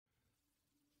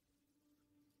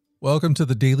Welcome to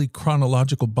the Daily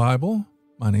Chronological Bible.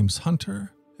 My name's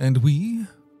Hunter, and we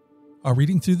are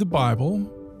reading through the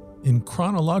Bible in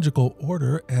chronological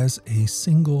order as a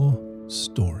single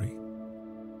story.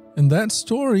 And that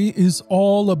story is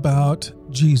all about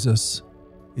Jesus.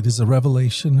 It is a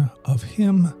revelation of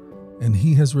Him, and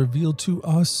He has revealed to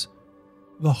us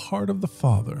the heart of the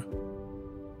Father.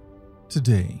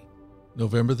 Today,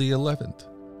 November the 11th,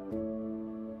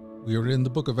 we are in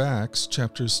the book of Acts,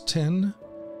 chapters 10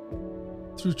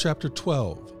 through chapter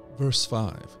 12, verse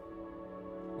 5.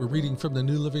 We're reading from the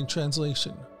New Living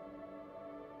Translation.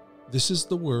 This is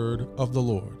the word of the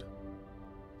Lord.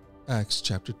 Acts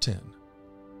chapter 10.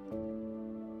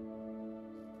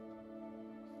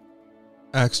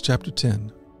 Acts chapter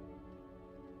 10.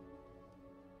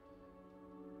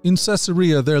 In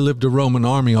Caesarea there lived a Roman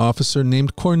army officer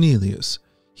named Cornelius.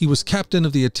 He was captain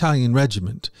of the Italian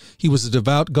regiment. He was a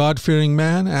devout, God-fearing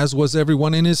man, as was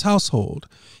everyone in his household.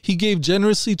 He gave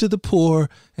generously to the poor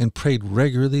and prayed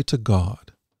regularly to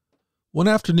God. One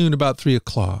afternoon about 3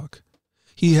 o'clock,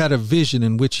 he had a vision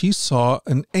in which he saw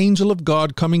an angel of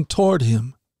God coming toward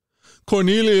him.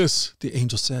 "Cornelius," the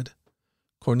angel said.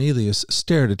 Cornelius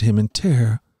stared at him in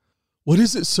terror. "What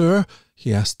is it, sir?"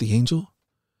 he asked the angel.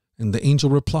 And the angel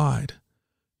replied,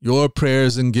 "Your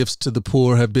prayers and gifts to the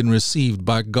poor have been received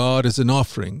by God as an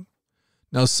offering.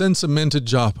 Now send some men to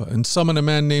Joppa and summon a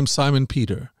man named Simon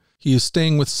Peter. He is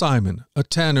staying with Simon, a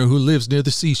tanner who lives near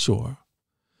the seashore."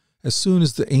 As soon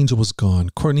as the angel was gone,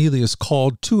 Cornelius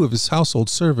called 2 of his household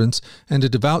servants and a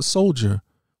devout soldier,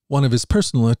 one of his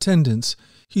personal attendants.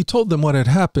 He told them what had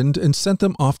happened and sent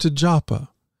them off to Joppa.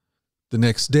 The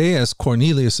next day, as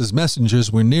Cornelius's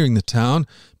messengers were nearing the town,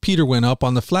 Peter went up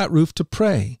on the flat roof to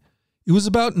pray. It was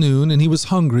about noon, and he was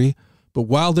hungry, but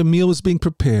while the meal was being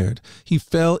prepared, he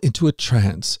fell into a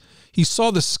trance. He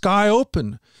saw the sky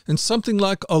open, and something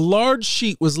like a large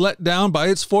sheet was let down by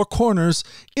its 4 corners.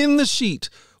 In the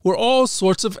sheet were all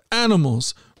sorts of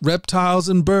animals, reptiles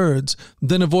and birds.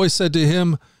 Then a voice said to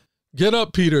him, "Get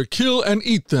up, Peter, kill and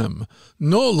eat them."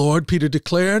 "No, Lord," Peter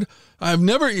declared. "I have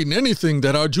never eaten anything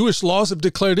that our Jewish laws have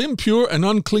declared impure and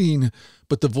unclean."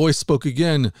 But the voice spoke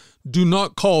again, "Do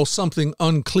not call something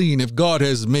unclean if God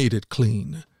has made it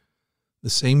clean." The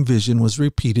same vision was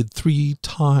repeated 3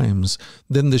 times.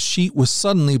 Then the sheet was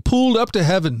suddenly pulled up to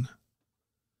heaven.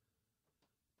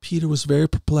 Peter was very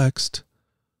perplexed.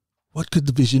 What could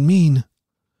the vision mean?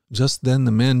 Just then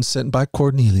the men sent by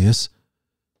Cornelius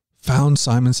found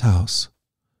Simon's house.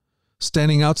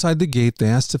 Standing outside the gate, they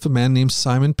asked if a man named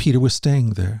Simon Peter was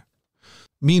staying there.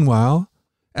 Meanwhile,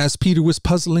 as Peter was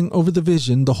puzzling over the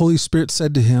vision, the Holy Spirit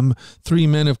said to him, 3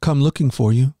 men have come looking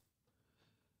for you.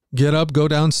 Get up, go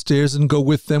downstairs, and go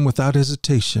with them without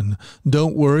hesitation.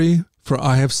 Don't worry, for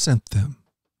I have sent them."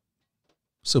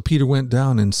 So Peter went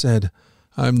down and said,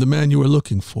 "I am the man you are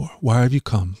looking for. Why have you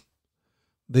come?"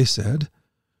 They said,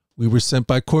 "We were sent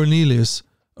by Cornelius,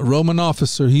 a Roman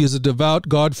officer. He is a devout,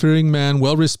 God-fearing man,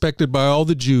 well respected by all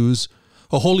the Jews.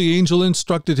 A holy angel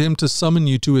instructed him to summon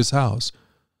you to his house,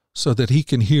 so that he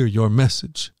can hear your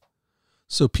message."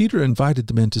 So Peter invited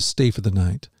the men to stay for the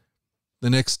night. The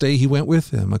next day he went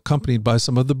with them, accompanied by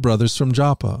some of the brothers from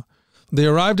Joppa. They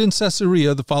arrived in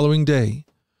Caesarea the following day.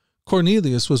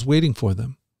 Cornelius was waiting for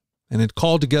them, and had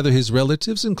called together his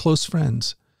relatives and close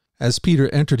friends. As Peter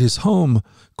entered his home,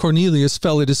 Cornelius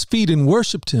fell at his feet and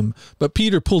worshipped him. But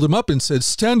Peter pulled him up and said,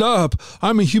 "Stand up,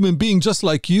 I'm a human being just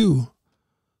like you."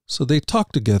 So they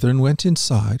talked together and went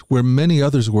inside, where many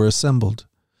others were assembled.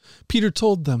 Peter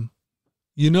told them,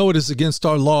 "You know it is against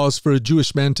our laws for a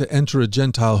Jewish man to enter a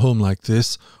Gentile home like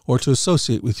this, or to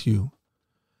associate with you.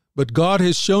 But God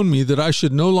has shown me that I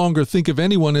should no longer think of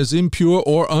anyone as impure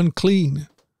or unclean.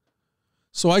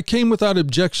 So I came without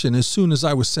objection as soon as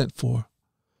I was sent for.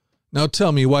 Now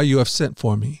tell me why you have sent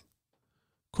for me."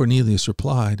 Cornelius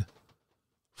replied,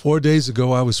 4 days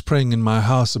ago I was praying in my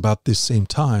house about this same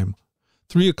time,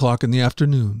 3 o'clock in the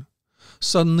afternoon.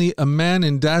 Suddenly a man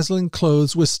in dazzling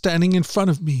clothes was standing in front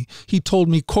of me. He told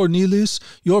me, 'Cornelius,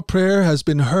 your prayer has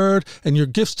been heard, and your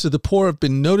gifts to the poor have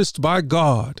been noticed by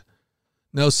God.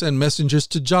 Now send messengers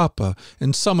to Joppa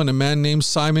and summon a man named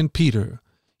Simon Peter.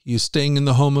 He is staying in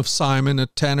the home of Simon, a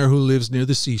tanner who lives near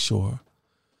the seashore.'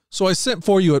 So I sent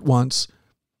for you at once,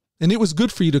 and it was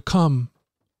good for you to come.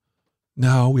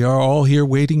 Now we are all here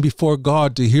waiting before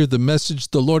God to hear the message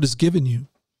the Lord has given you."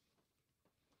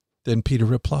 Then Peter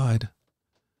replied,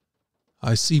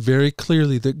 "I see very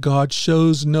clearly that God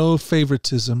shows no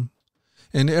favoritism.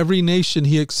 In every nation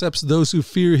he accepts those who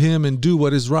fear him and do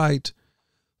what is right.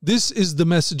 This is the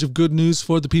message of good news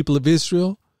for the people of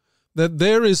Israel, that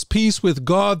there is peace with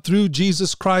God through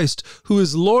Jesus Christ, who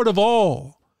is Lord of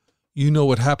all. You know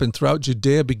what happened throughout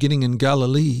Judea, beginning in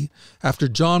Galilee, after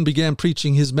John began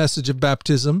preaching his message of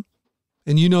baptism.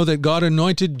 And you know that God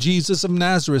anointed Jesus of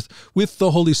Nazareth with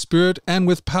the Holy Spirit and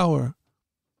with power.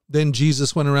 Then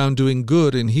Jesus went around doing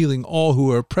good and healing all who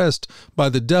were oppressed by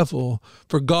the devil,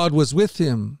 for God was with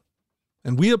him.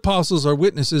 And we apostles are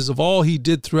witnesses of all he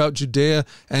did throughout Judea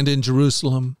and in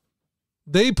Jerusalem.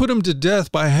 They put him to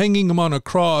death by hanging him on a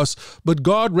cross, but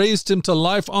God raised him to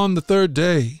life on the third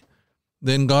day.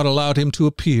 Then God allowed him to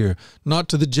appear, not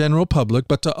to the general public,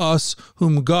 but to us,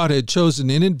 whom God had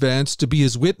chosen in advance to be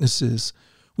his witnesses.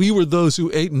 We were those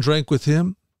who ate and drank with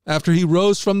him after he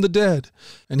rose from the dead.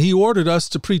 And he ordered us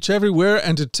to preach everywhere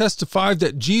and to testify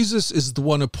that Jesus is the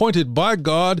one appointed by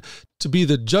God to be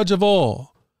the judge of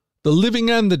all, the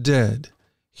living and the dead.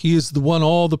 He is the one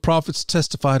all the prophets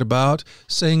testified about,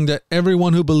 saying that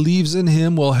everyone who believes in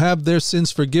him will have their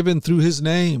sins forgiven through his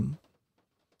name.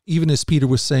 Even as Peter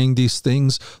was saying these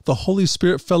things, the Holy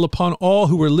Spirit fell upon all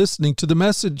who were listening to the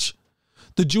message.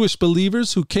 The Jewish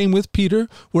believers who came with Peter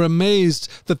were amazed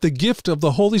that the gift of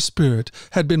the Holy Spirit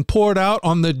had been poured out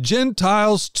on the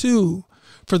Gentiles too,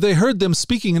 for they heard them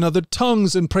speaking in other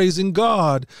tongues and praising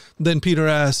God. Then Peter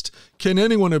asked, "Can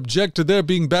anyone object to their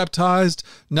being baptized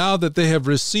now that they have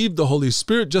received the Holy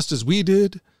Spirit just as we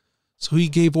did?" So he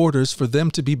gave orders for them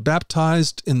to be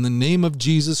baptized in the name of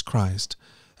Jesus Christ.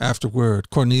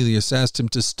 Afterward, Cornelius asked him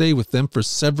to stay with them for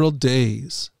several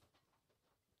days.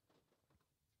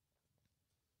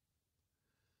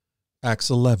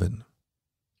 Acts 11.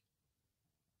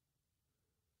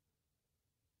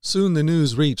 Soon the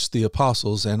news reached the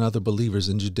apostles and other believers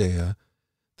in Judea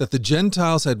that the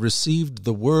Gentiles had received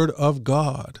the word of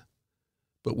God.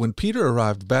 But when Peter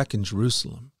arrived back in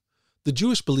Jerusalem, the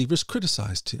Jewish believers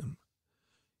criticized him.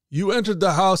 "You entered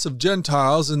the house of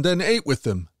Gentiles and then ate with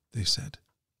them," they said.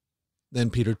 Then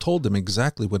Peter told them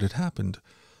exactly what had happened.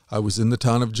 "I was in the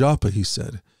town of Joppa," he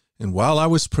said, "and while I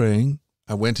was praying,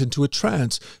 I went into a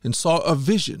trance and saw a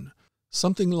vision.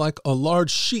 Something like a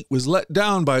large sheet was let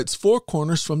down by its four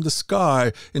corners from the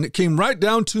sky, and it came right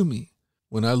down to me.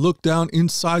 When I looked down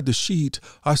inside the sheet,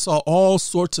 I saw all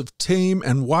sorts of tame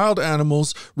and wild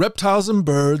animals, reptiles and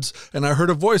birds, and I heard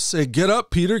a voice say, 'Get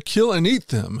up, Peter, kill and eat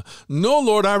them.' 'No,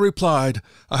 Lord,' I replied.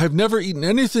 'I have never eaten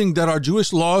anything that our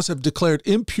Jewish laws have declared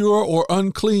impure or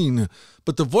unclean.'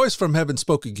 But the voice from heaven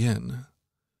spoke again.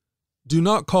 'Do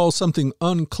not call something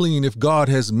unclean if God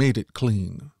has made it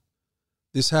clean.'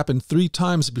 This happened 3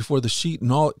 times before the sheet and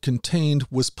all it contained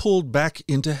was pulled back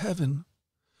into heaven.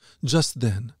 Just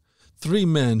then, 3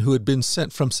 men who had been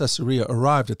sent from Caesarea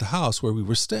arrived at the house where we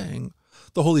were staying.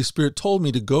 The Holy Spirit told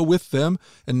me to go with them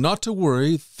and not to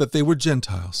worry that they were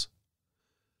Gentiles.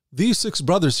 These 6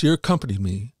 brothers here accompanied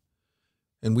me,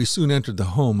 and we soon entered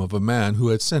the home of a man who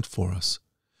had sent for us.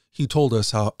 He told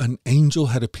us how an angel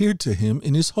had appeared to him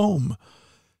in his home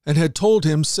and had told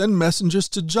him, 'Send messengers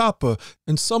to Joppa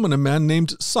and summon a man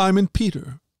named Simon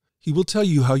Peter. He will tell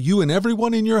you how you and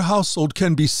everyone in your household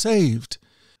can be saved.'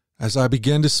 As I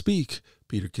began to speak,"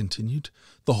 Peter continued,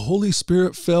 "the Holy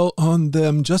Spirit fell on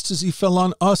them just as he fell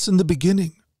on us in the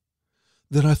beginning.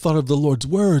 Then I thought of the Lord's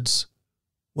words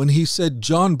when he said,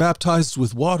 'John baptized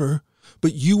with water,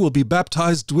 but you will be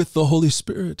baptized with the Holy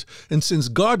Spirit.' And since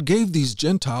God gave these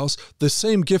Gentiles the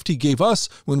same gift he gave us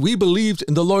when we believed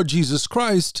in the Lord Jesus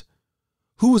Christ,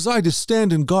 who was I to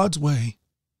stand in God's way?"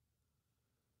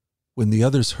 When the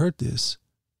others heard this,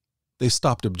 they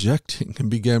stopped objecting and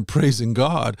began praising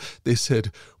God. They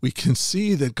said, "We can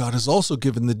see that God has also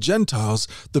given the Gentiles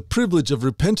the privilege of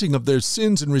repenting of their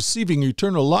sins and receiving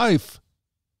eternal life."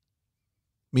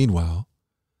 Meanwhile,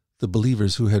 the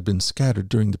believers who had been scattered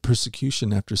during the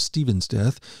persecution after Stephen's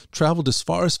death traveled as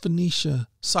far as Phoenicia,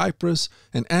 Cyprus,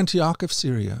 and Antioch of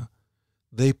Syria.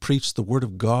 They preached the word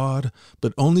of God,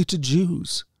 but only to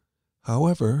Jews.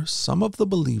 However, some of the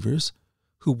believers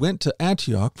who went to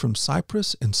Antioch from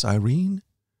Cyprus and Cyrene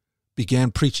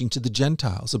began preaching to the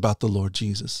Gentiles about the Lord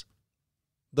Jesus.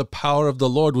 The power of the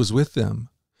Lord was with them,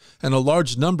 and a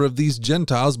large number of these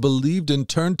Gentiles believed and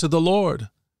turned to the Lord.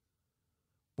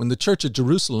 When the church at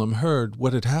Jerusalem heard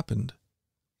what had happened,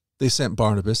 they sent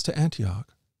Barnabas to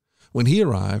Antioch. When he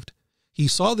arrived, he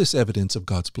saw this evidence of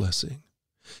God's blessing.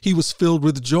 He was filled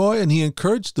with joy, and he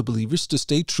encouraged the believers to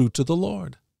stay true to the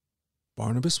Lord.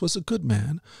 Barnabas was a good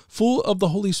man, full of the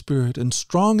Holy Spirit and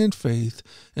strong in faith,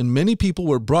 and many people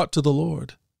were brought to the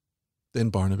Lord. Then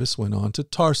Barnabas went on to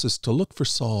Tarsus to look for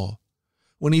Saul.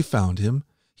 When he found him,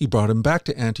 he brought him back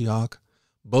to Antioch.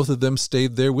 Both of them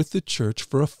stayed there with the church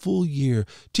for a full year,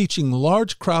 teaching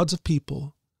large crowds of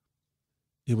people.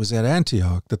 It was at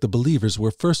Antioch that the believers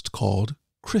were first called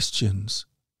Christians.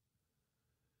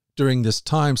 During this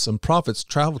time, some prophets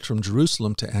traveled from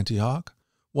Jerusalem to Antioch.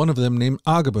 One of them, named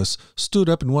Agabus, stood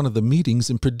up in one of the meetings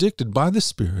and predicted by the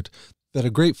Spirit that a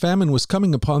great famine was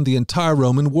coming upon the entire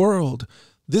Roman world.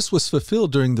 This was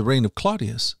fulfilled during the reign of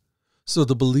Claudius. So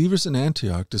the believers in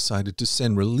Antioch decided to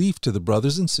send relief to the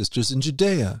brothers and sisters in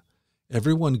Judea,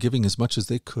 everyone giving as much as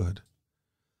they could.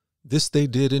 This they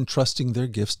did, entrusting their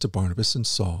gifts to Barnabas and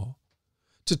Saul,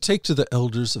 to take to the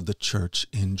elders of the church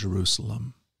in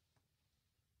Jerusalem.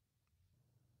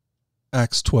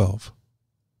 Acts 12.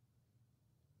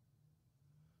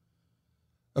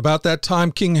 About that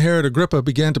time, King Herod Agrippa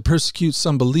began to persecute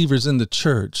some believers in the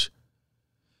church.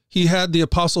 He had the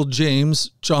apostle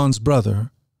James, John's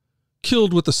brother,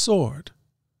 killed with a sword.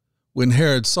 When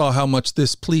Herod saw how much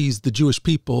this pleased the Jewish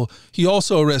people, he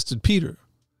also arrested Peter.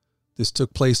 This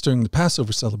took place during the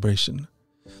Passover celebration.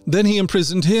 Then he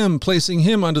imprisoned him, placing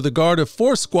him under the guard of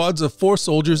 4 squads of 4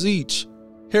 soldiers each.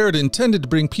 Herod intended to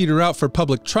bring Peter out for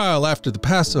public trial after the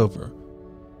Passover.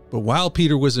 But while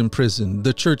Peter was in prison,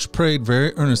 the church prayed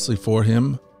very earnestly for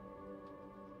him.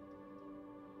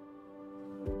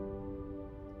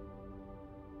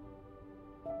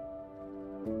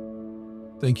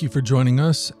 Thank you for joining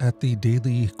us at the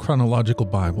Daily Chronological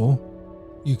Bible.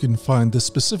 You can find the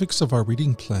specifics of our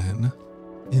reading plan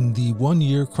in the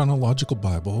 1-year Chronological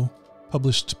Bible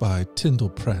published by Tyndall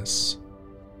Press.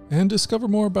 And discover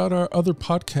more about our other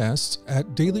podcasts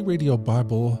at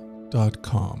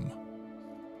dailyradiobible.com,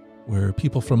 where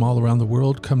people from all around the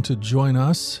world come to join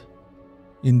us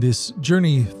in this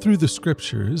journey through the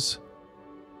Scriptures,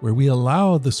 where we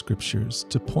allow the Scriptures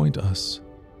to point us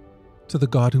to the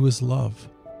God who is love,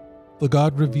 the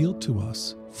God revealed to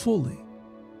us fully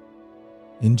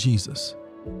in Jesus.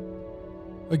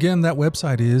 Again, that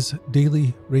website is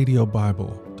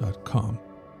dailyradiobible.com.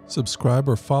 Subscribe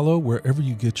or follow wherever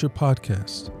you get your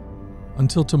podcast.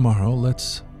 Until tomorrow,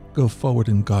 let's go forward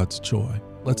in God's joy.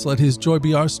 Let's let His joy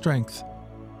be our strength.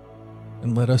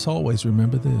 And let us always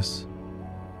remember this,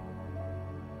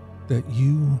 that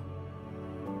you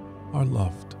are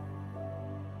loved.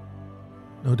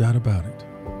 No doubt about it.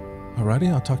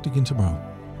 Alrighty, I'll talk to you again tomorrow.